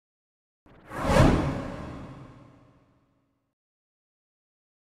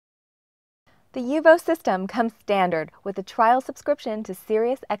The UVO system comes standard with a trial subscription to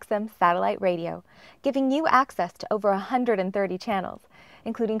SiriusXM satellite radio, giving you access to over 130 channels,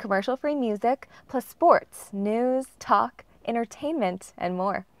 including commercial-free music, plus sports, news, talk, entertainment, and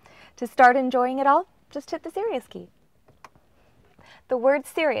more. To start enjoying it all, just hit the Sirius key. The word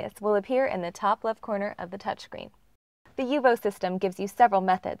Sirius will appear in the top left corner of the touchscreen. The UVO system gives you several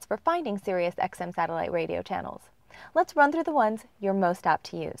methods for finding SiriusXM satellite radio channels. Let's run through the ones you're most apt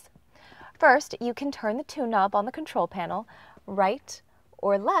to use. First, you can turn the tune knob on the control panel right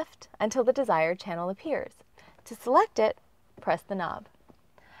or left until the desired channel appears. To select it, press the knob.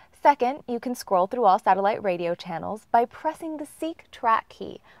 Second, you can scroll through all satellite radio channels by pressing the Seek Track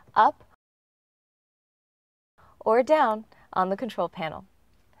key up or down on the control panel.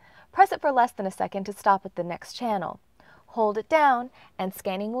 Press it for less than a second to stop at the next channel. Hold it down and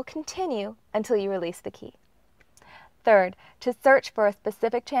scanning will continue until you release the key. Third, to search for a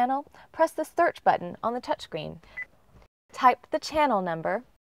specific channel, press the search button on the touchscreen. Type the channel number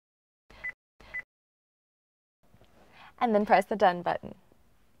and then press the Done button.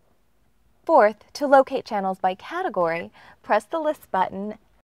 Fourth, to locate channels by category, press the List button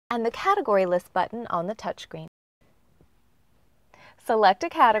and the Category List button on the touchscreen. Select a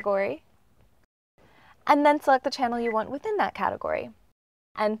category and then select the channel you want within that category.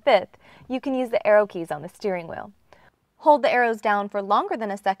 And fifth, you can use the arrow keys on the steering wheel. Hold the arrows down for longer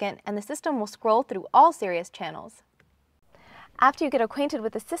than a second and the system will scroll through all Sirius channels. After you get acquainted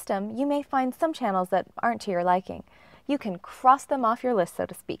with the system, you may find some channels that aren't to your liking. You can cross them off your list, so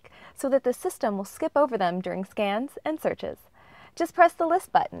to speak, so that the system will skip over them during scans and searches. Just press the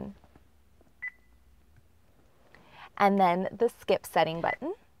List button and then the Skip Setting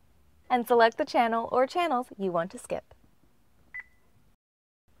button and select the channel or channels you want to skip.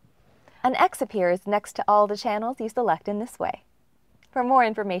 An X appears next to all the channels you select in this way. For more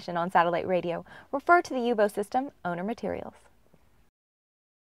information on satellite radio, refer to the UVO system owner materials.